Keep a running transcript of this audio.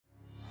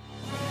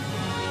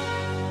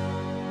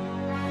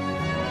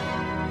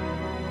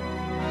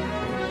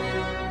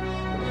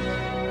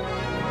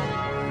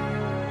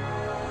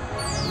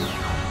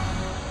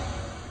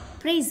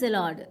Praise the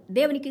lord.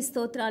 దేవునికి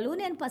స్తోత్రాలు.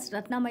 నేను pastor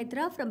Ratna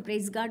Maitra from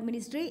praise God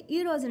ministry. ఈ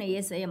రోజున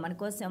యేసయ్య మన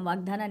కోసం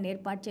వాగ్దానాన్ని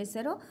ఏర్పాటు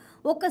చేశారో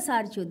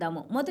ఒక్కసారి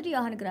చూద్దాము. మొదటి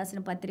యోహానుకు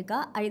రాసిన పత్రిక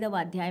 5వ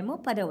అధ్యాయము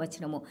 10వ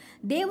వచనము.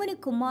 దేవుని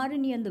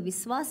కుమారుని యందు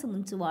విశ్వాసం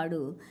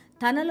ఉంచువాడు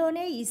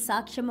తనలోనే ఈ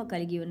సాక్ష్యము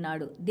కలిగి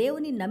ఉన్నాడు.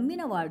 దేవుని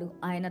నమ్మినవాడు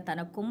ఆయన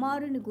తన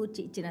కుమారుని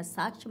గూర్చి ఇచ్చిన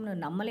సాక్ష్యమును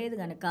నమ్మలేదు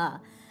గనక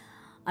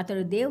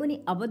అతడు దేవుని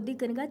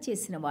అబద్ధికునిగా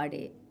చేసిన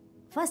వాడే.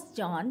 1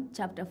 John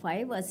chapter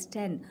 5 verse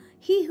 10.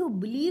 He who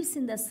believes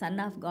in the Son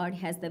of God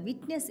has the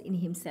witness in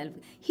himself.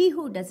 He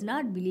who does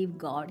not believe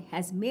God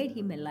has made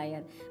him a liar,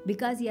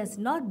 because he has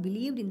not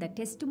believed in the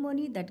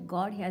testimony that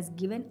God has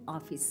given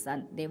of his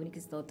Son.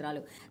 దేవునికి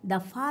స్తోత్రాలు. The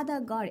Father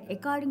God,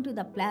 according to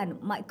the plan,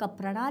 మా యొక్క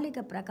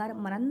ప్రణాళిక ప్రకారం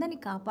మనందరినీ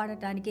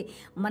కాపాడటానికి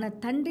మన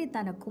తండ్రి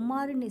తన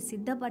కుమారుని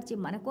సిద్ధపరిచి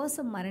మన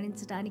కోసం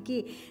మరణించడానికి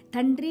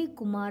తండ్రి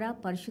కుమార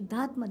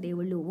పరిశుద్ధాత్మ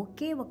దేవుళ్ళు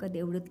ఒకే ఒక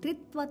దేవుడు,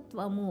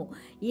 త్రిత్వత్వము,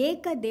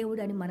 ఏక దేవుడు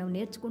అని మనం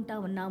నేర్చుకుంటా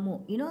ఉన్నాము.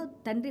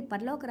 తండ్రి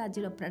పరలోక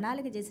రాజ్యంలో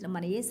ప్రణాళిక చేసిన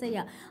మన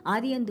యేసయ్య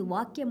ఆదియందు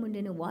వాక్యం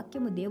ఉండెను,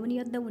 వాక్యము దేవుని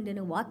యొద్ద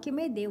ఉండెను,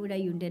 వాక్యమే దేవుడై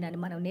ఉండెను అని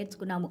మనం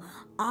నేర్చుకున్నాము.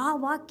 ఆ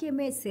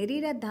వాక్యమే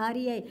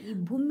శరీరధారి అయి ఈ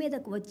భూమి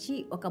మీదకు వచ్చి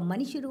ఒక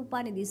మనిషి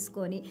రూపాన్ని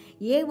తీసుకొని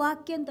ఏ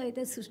వాక్యంతో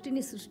అయితే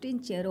సృష్టిని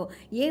సృష్టించారో,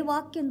 ఏ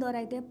వాక్యం ద్వారా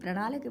అయితే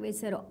ప్రణాళిక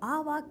వేశారో ఆ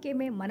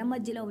వాక్యమే మన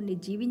మధ్యలో ఉండి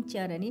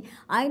జీవించారని,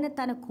 ఆయన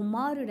తన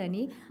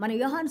కుమారుడని మన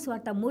యోహాను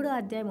సువార్త 3వ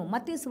అధ్యాయము,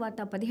 మత్తయి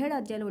సువార్త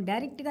 17వ అధ్యాయంలో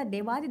డైరెక్ట్గా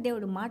దేవాది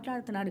దేవుడు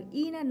మాట్లాడుతున్నాడు.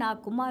 ఈయన నా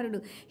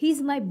కుమారుడు,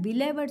 he's my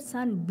బిలీవెడ్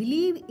sun,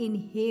 believe in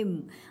him.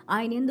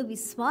 ఆయన యందు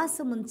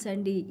విశ్వాసం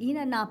ఉంచండి, ఈయన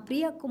నా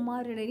ప్రియ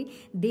కుమారుడని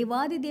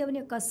దేవాది దేవుని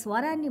యొక్క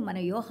స్వరాన్ని మన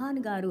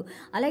యోహాను గారు,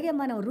 అలాగే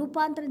మనం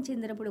రూపాంతరం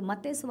చెందినప్పుడు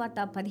మత్తయి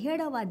సువార్త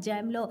 17వ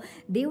అధ్యాయంలో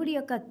దేవుడి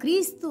యొక్క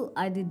క్రీస్తు,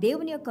 అది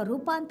దేవుని యొక్క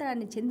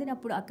రూపాంతరాన్ని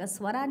చెందినప్పుడు ఆ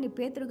స్వరాన్ని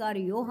పేతురు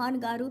గారు,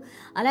 యోహాను గారు,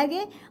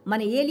 అలాగే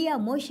మన ఏలియా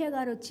మోషే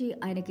గారు వచ్చి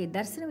ఆయనకి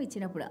దర్శనం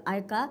ఇచ్చినప్పుడు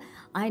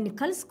ఆయన్ని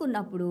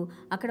కలుసుకున్నప్పుడు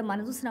అక్కడ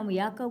మనం చూస్తున్నాము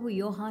యాకోబు,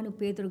 యోహాను,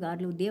 పేతురు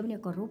గారు దేవుని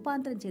యొక్క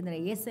రూపాంతరం చెందిన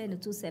యేసయ్యను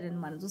చూశారని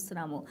మనం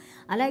చూస్తున్నాము.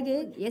 అలాగే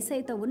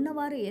యేసయ్యతో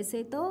ఉన్నవారు,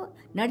 యేసయ్యతో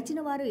నడిచిన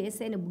వారు,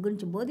 యేసయ్యను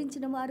గురించి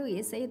బోధించిన వారు,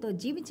 యేసయ్యతో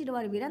జీవించిన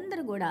వారు,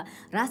 వీరందరూ కూడా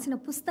రాసిన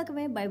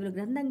పుస్తకమే బైబిల్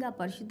గ్రంథంగా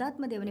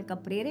పరిశుద్ధాత్మ దేవుని యొక్క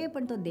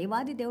ప్రేరేపణతో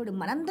దేవాది దేవుడు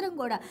మనందరం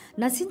కూడా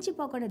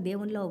నశించిపోకుండా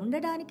దేవునిలో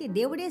ఉండడానికి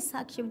దేవుడే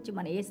సాక్ష్యం ఇచ్చి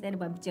మన యేసయ్యను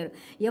పంపించారు.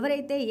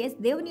 ఎవరైతే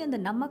దేవుని యందు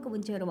నమ్మకం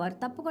ఉంచారో వారు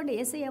తప్పకుండా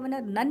యేసయ్య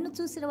ఏమన్నారు, నన్ను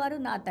చూసిన వారు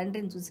నా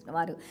తండ్రిని చూసిన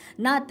వారు,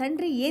 నా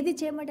తండ్రి ఏది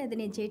చేయమంటే అది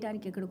నేను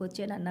చేయడానికి ఇక్కడికి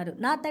వచ్చాను అన్నారు.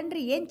 నా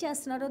తండ్రి ఏం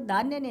చేస్తున్నారో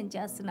దాన్నే నేను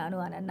చేస్తున్నాను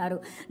అని అన్నారు.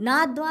 నా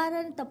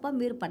ద్వారానే తప్ప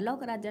మీరు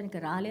పరలోక రాజ్యానికి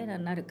రాలేని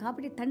అన్నారు.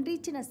 కాబట్టి తండ్రి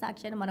ఇచ్చిన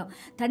సాక్ష్యాన్ని మనం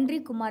తండ్రి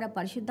కుమార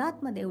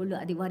పరిశుద్ధాత్మ దేవుళ్ళు,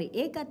 అది వారి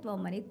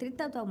ఏకత్వం అని,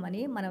 త్రిత్వత్వం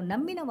అని మనం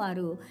నమ్మిన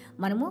వారు,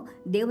 మనము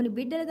దేవుని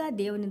బిడ్డలుగా,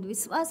 దేవుని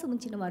విశ్వాసం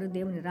ఉంచిన వారు,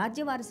 దేవుని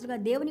రాజ్య వారసులుగా,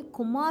 దేవుని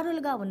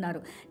కుమారులుగా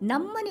ఉన్నారు.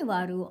 నమ్మని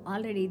వారు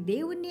ఆల్రెడీ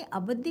దేవుణ్ణి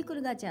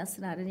అబద్ధికులుగా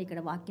చేస్తున్నారని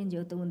ఇక్కడ వాక్యం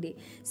చెబుతూ ఉంది.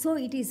 So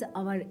it is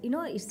our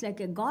it's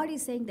like God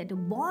is saying that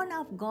Born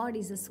of God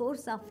is a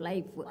source of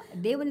life.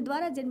 దేవుని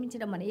ద్వారా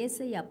జన్మించిన మన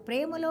యేసయ్య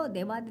ప్రేమలో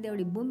దేవాది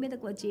దేవుడి భూమి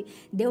మీదకి వచ్చి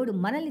దేవుడు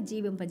మనల్ని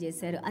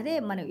జీవింపజేశారు. అదే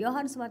మన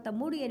యోహాను సువార్త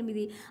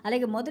 3:8,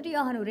 అలాగే మొదటి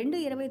యోహాను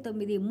 2:29,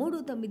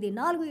 3:9,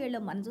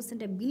 4:7 మనం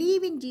చూస్తుంటే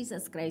believe in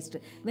Jesus Christ.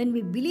 When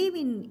we believe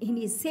in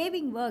his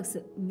saving works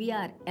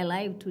we are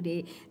alive today.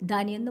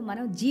 దాని యందు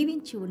మనం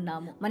జీవించి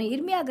ఉన్నాము. మన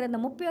ఇర్మియా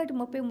గ్రంథం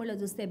 31:33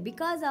 చూస్తే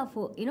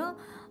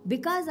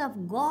because of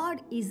God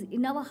is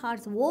in our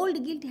hearts, old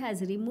guilt has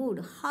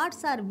removed,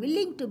 hearts are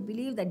willing to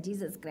believe that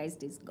Jesus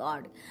Christ is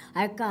God. ఆ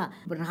యొక్క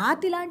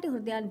రాతి లాంటి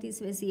హృదయాన్ని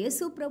తీసివేసి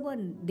యేసు ప్రభు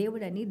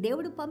దేవుడని,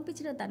 దేవుడు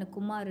పంపించిన తన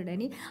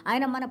కుమారుడని,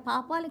 ఆయన మన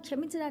పాపాలను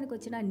క్షమించడానికి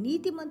వచ్చిన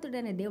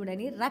నీతిమంతుడైన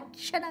దేవుడని,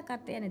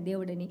 రక్షణకర్త అయిన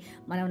దేవుడని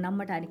మనం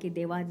నమ్మటానికి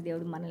దేవాది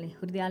దేవుడు మనల్ని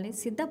హృదయాన్ని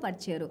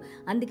సిద్ధపరిచారు.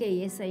 అందుకే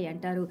యేసయ్య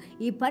అంటారు,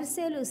 ఈ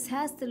పరిసయ్యులు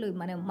శాస్త్రులు,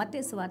 మనం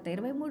మత్తయి సువార్త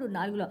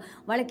 23:4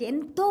 వాళ్ళకి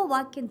ఎంతో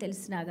వాక్యం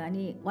తెలిసినా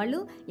కానీ వాళ్ళు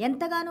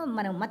ఎంతగానో,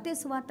 మనం మత్తయి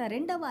సువార్త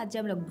 2వ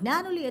అధ్యాయంలో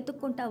జ్ఞానులు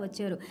ఎత్తుక్కుంటా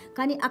వచ్చారు,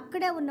 కానీ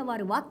అక్కడే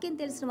ఉన్నవారు, వాక్యం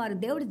తెలిసిన వారు,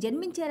 దేవుడు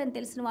జన్మించారని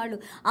తెలిసిన వాళ్ళు,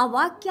 ఆ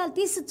వాక్యాలు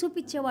తీసి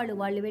చూపించేవాళ్ళు,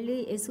 వాళ్ళు వెళ్ళి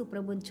యేసు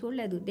ప్రభుని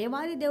చూడలేదు.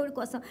 దేవాది దేవుడి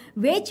కోసం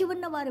వేచి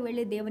ఉన్నవారు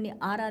వెళ్ళి దేవుని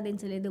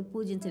ఆరాధించలేదు,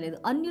 పూజించలేదు.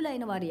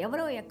 అన్యులైన వారు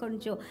ఎవరో ఎక్కడి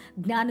నుంచో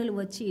జ్ఞానులు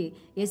వచ్చి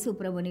యేసు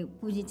ప్రభుని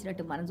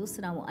పూజించినట్టు మనం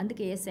చూస్తున్నాము.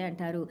 అందుకే యేసయ్య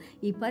అంటారు,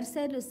 ఈ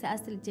పరిసయ్యులు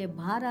శాస్త్రులు ఇచ్చే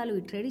భారాలు,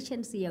 ఈ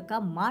ట్రెడిషన్స్, ఈ యొక్క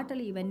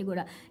మాటలు, ఇవన్నీ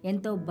కూడా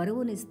ఎంతో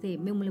బరువునిస్తే,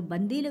 మిమ్మల్ని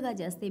బందీలుగా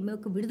చేస్తే,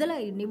 మీకు విడుదల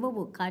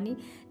ఇవ్వవు, కానీ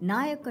నా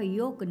యొక్క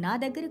యోక్, నా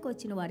దగ్గరికి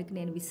వచ్చిన వారికి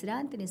నేను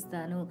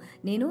విశ్రాంతినిస్తాను.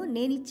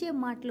 నేను ఇచ్చే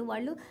మాటలు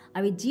వాళ్ళు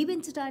అవి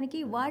జీవించడానికి,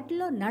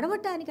 వాటిలో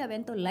నడవటానికి అవి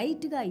ఎంతో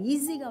లైట్గా,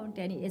 ఈజీగా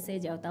ఉంటాయని యేసయ్య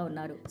చెబుతా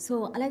ఉన్నారు. సో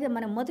అలాగే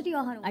మనం మొదటి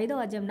యోహాను 5వ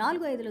అధ్యాయం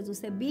 4-5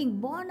 చూస్తే being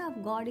Born of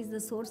God is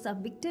the source of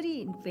victory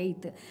in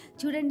faith.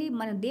 చూడండి,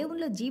 మనం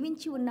దేవునిలో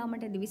జీవించి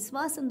ఉన్నామంటే అది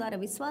విశ్వాసం ద్వారా,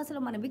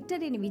 విశ్వాసంలో మన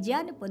విక్టరీని,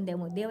 విజయాన్ని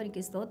పొందాము.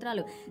 దేవునికి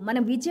స్తోత్రాలు. మన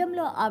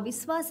విజయంలో, ఆ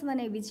విశ్వాసం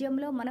అనే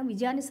విజయంలో మనం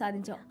విజయాన్ని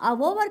సాధించాం. ఆ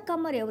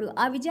ఓవర్కమ్మర్ ఎవరు?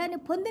 ఆ విజయాన్ని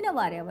పొందిన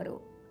వారెవరు?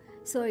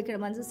 సో ఇక్కడ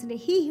మనం చూస్తుంటే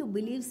he who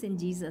believes in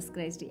Jesus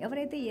Christ,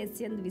 ఎవరైతే యేసు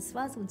యందు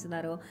విశ్వాసం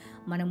ఉంచుతారో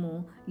మనము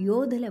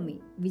యోధులమి,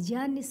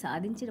 విజయాన్ని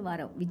సాధించిన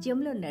వారం,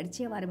 విజయంలో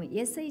నడిచే వారమే,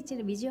 యేసయ్య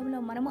ఇచ్చిన విజయంలో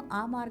మనము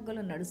ఆ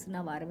మార్గంలో నడుస్తున్న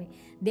వారమే.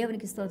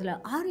 దేవునికి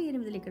స్తోత్రాలు.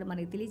 6:8 ఇక్కడ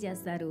మనకి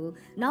తెలియజేస్తారు,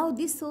 now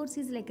this source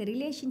is like a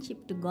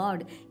relationship to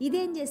God.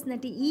 ఇదేం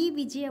చేసిందంటే, ఈ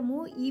విజయము,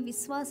 ఈ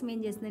విశ్వాసం ఏం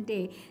చేసిందంటే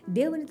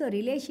దేవునితో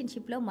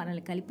రిలేషన్షిప్లో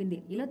మనల్ని కలిపింది.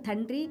 ఇలా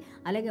తండ్రి,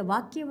 అలాగే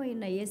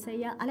వాక్యమైన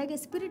యేసయ్య, అలాగే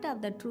స్పిరిట్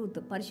ఆఫ్ ద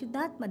ట్రూత్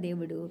పరిశుద్ధాత్మ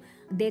దేవుడు,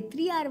 they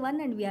 3 are 1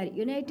 and we are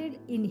united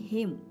in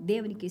him.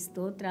 దేవునికి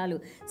స్తోత్రాలు.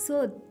 సో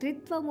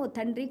త్రిత్వము,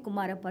 తండ్రి,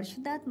 కుమార,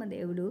 పరిశుద్ధాత్మ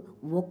దేవుడు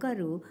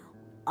ఒకరు,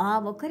 ఆ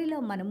ఒకరిలో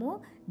మనము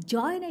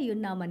జాయిన్ అయి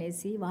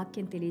ఉన్నామనేసి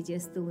వాక్యం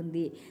తెలియజేస్తూ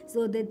ఉంది. So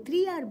the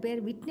 3 are bear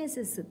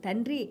witnesses.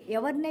 తండ్రి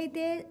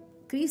ఎవరినైతే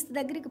క్రీస్తు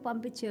దగ్గరికి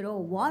పంపించారో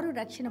వారు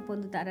రక్షణ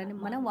పొందుతారని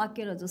మనం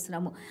వాక్యంలో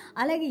చూస్తున్నాము.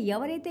 అలాగే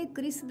ఎవరైతే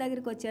క్రీస్తు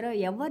దగ్గరికి వచ్చారో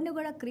ఎవరిని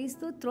కూడా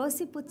క్రీస్తు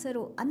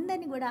త్రోసిపుచ్చరు,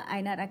 అందరినీ కూడా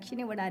ఆయన రక్షణ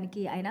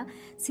ఇవ్వడానికి ఆయన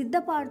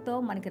సిద్ధపాటుతో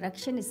మనకి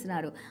రక్షణ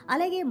ఇస్తున్నారు.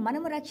 అలాగే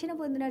మనము రక్షణ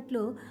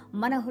పొందినట్లు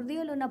మన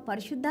హృదయంలో ఉన్న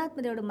పరిశుద్ధాత్మ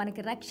దేవుడు,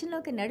 మనకి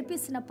రక్షణలోకి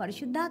నడిపిస్తున్న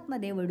పరిశుద్ధాత్మ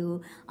దేవుడు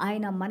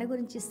ఆయన మన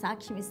గురించి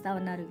సాక్ష్యం ఇస్తా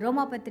ఉన్నారు.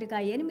 రోమాపత్రిక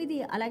 8,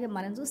 అలాగే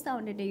మనం చూస్తూ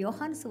ఉంటే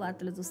యోహాను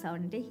సువార్తలు చూస్తూ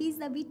ఉంటే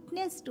he's the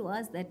witness to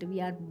us that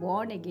we are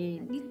Born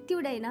again.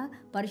 నిత్యుడైన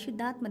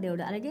పరిశుద్ధాత్మ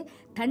దేవుడు, అలాగే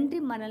తండ్రి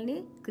మనల్ని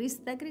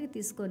క్రీస్తు దగ్గరికి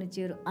తీసుకొని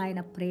వచ్చారు ఆయన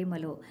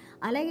ప్రేమలో.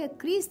 అలాగే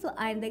క్రీస్తు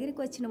ఆయన దగ్గరికి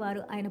వచ్చిన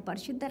వారు ఆయన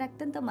పరిశుద్ధ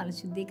రక్తంతో మనం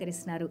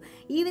శుద్ధీకరిస్తున్నారు.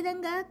 ఈ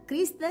విధంగా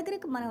క్రీస్తు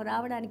దగ్గరికి మనం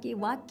రావడానికి,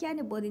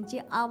 వాక్యాన్ని బోధించి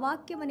ఆ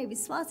వాక్యం అనే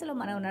విశ్వాసంలో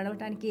మనం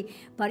నడవటానికి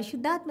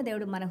పరిశుద్ధాత్మ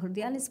దేవుడు మన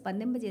హృదయాన్ని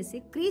స్పందింపజేసి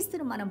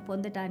క్రీస్తును మనం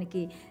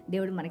పొందటానికి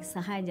దేవుడు మనకి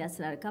సహాయం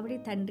చేస్తున్నారు. కాబట్టి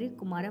తండ్రి,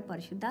 కుమార,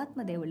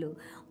 పరిశుద్ధాత్మ దేవుడు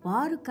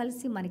వారు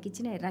కలిసి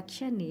మనకిచ్చిన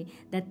రక్షణని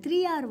the 3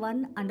 are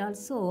 1 and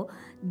also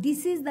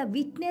this is the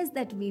witness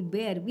that we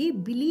bear, we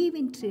believe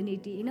in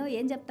Trinity.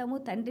 ఏం చెప్తాము?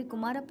 తండ్రి,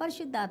 కుమార,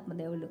 పరిశుద్ధాత్మ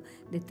దేవుడు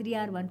the 3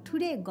 are 1.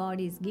 Today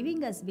God is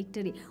giving us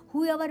victory.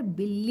 Who ever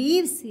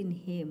believes in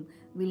him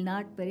will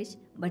not perish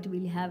but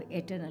will have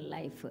eternal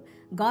life.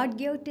 God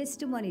gave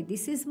testimony,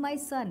 this is my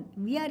son.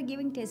 We are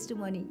giving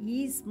testimony, he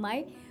is my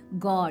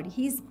God,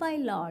 he is my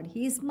Lord,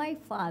 he is my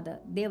Father.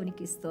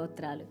 దేవునికి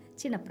స్తోత్రాలు.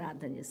 చిన్న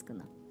ప్రార్థన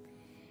చేసుకుందాం.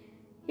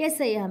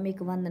 యేసయ్య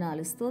మీకు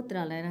వందనాలు,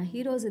 స్తోత్రాలైనా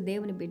ఈరోజు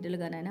దేవుని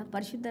బిడ్డలుగానైనా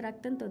పరిశుద్ధ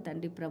రక్తంతో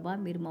తండ్రి ప్రభా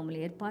మీరు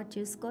మమ్మల్ని ఏర్పాటు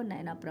చేసుకోండి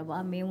అయినా ప్రభా.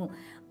 మేము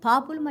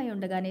పాపులమై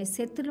ఉండగానే,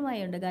 శత్రులమై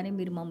ఉండగానే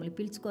మీరు మమ్మల్ని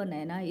పిలుచుకోండి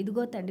అయినా.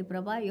 ఇదిగో తండ్రి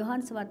ప్రభా,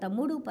 యోహాను సువార్త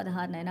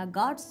 3:16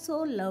 God so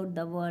loved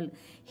the world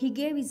he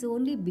gave his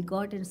only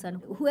begotten sun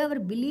who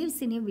ever believes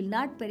in him will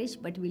not perish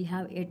but will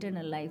have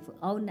eternal life.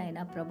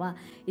 అవునైనా ప్రభా,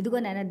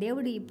 ఇదిగో నాయన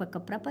దేవుడు ఈ పక్క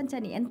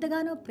ప్రపంచాన్ని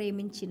ఎంతగానో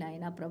ప్రేమించిన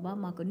ఆయన ప్రభా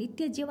మాకు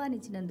నిత్య జీవాన్ని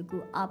ఇచ్చినందుకు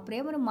ఆ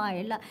ప్రేమను మా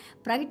ఎళ్ళ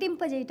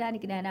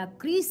ప్రకటింపజేయటానికి నాయన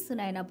క్రీస్తు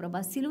నాయన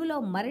ప్రభా సిలువలో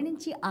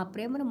మరణించి ఆ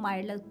ప్రేమను మా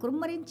ఎళ్ళ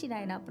కుమ్మరించి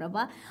నాయన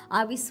ప్రభా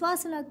ఆ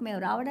విశ్వాసంలోకి మేము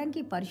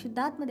రావడానికి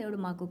పరిశుద్ధాత్మ దేవుడు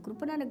మాకు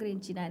కృపను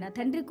అనుగ్రహించిన ఆయన.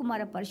 తండ్రి,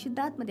 కుమార,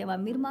 పరిశుద్ధాత్మ దేవ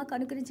మీరు మాకు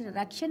అనుగ్రహించిన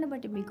రక్షణ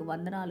బట్టి మీకు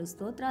వందనాలు,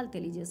 స్తోత్రాలు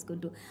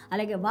తెలియజేసుకుంటూ,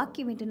 అలాగే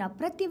వాక్యం వింటున్న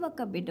ప్రతి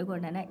ఒక్క బిడ్డ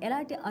కూడా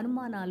ఎలాంటి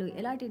అనుమానాలు,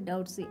 ఎలాంటి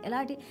డౌట్స్,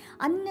 ఎలాంటి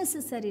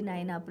అన్నెసెసరీ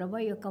నాయన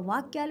ప్రభా యొక్క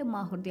వాక్యాలు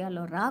మా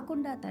హృదయాల్లో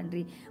రాకుండా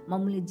తండ్రి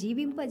మమ్మల్ని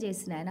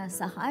జీవింపజేసిన ఆయన,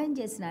 సహాయం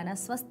చేసిన ఆయన,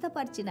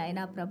 స్వస్థపరిచిన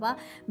ఆయన ప్రభా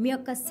మీ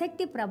యొక్క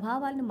శక్తి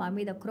ప్రభావాలను మా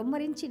మీద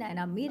కృమ్మరించిన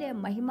ఆయన మీరే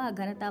మహిమ,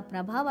 ఘనత,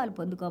 ప్రభావాలు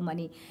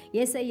పొందుకోమని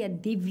యేసయ్య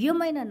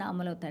దివ్యమైన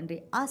నామలో తండ్రి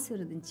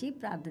ఆశీర్వదించి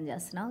ప్రార్థన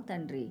చేస్తున్నాం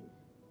తండ్రి.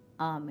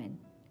 Amen.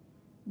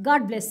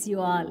 God bless you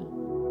all.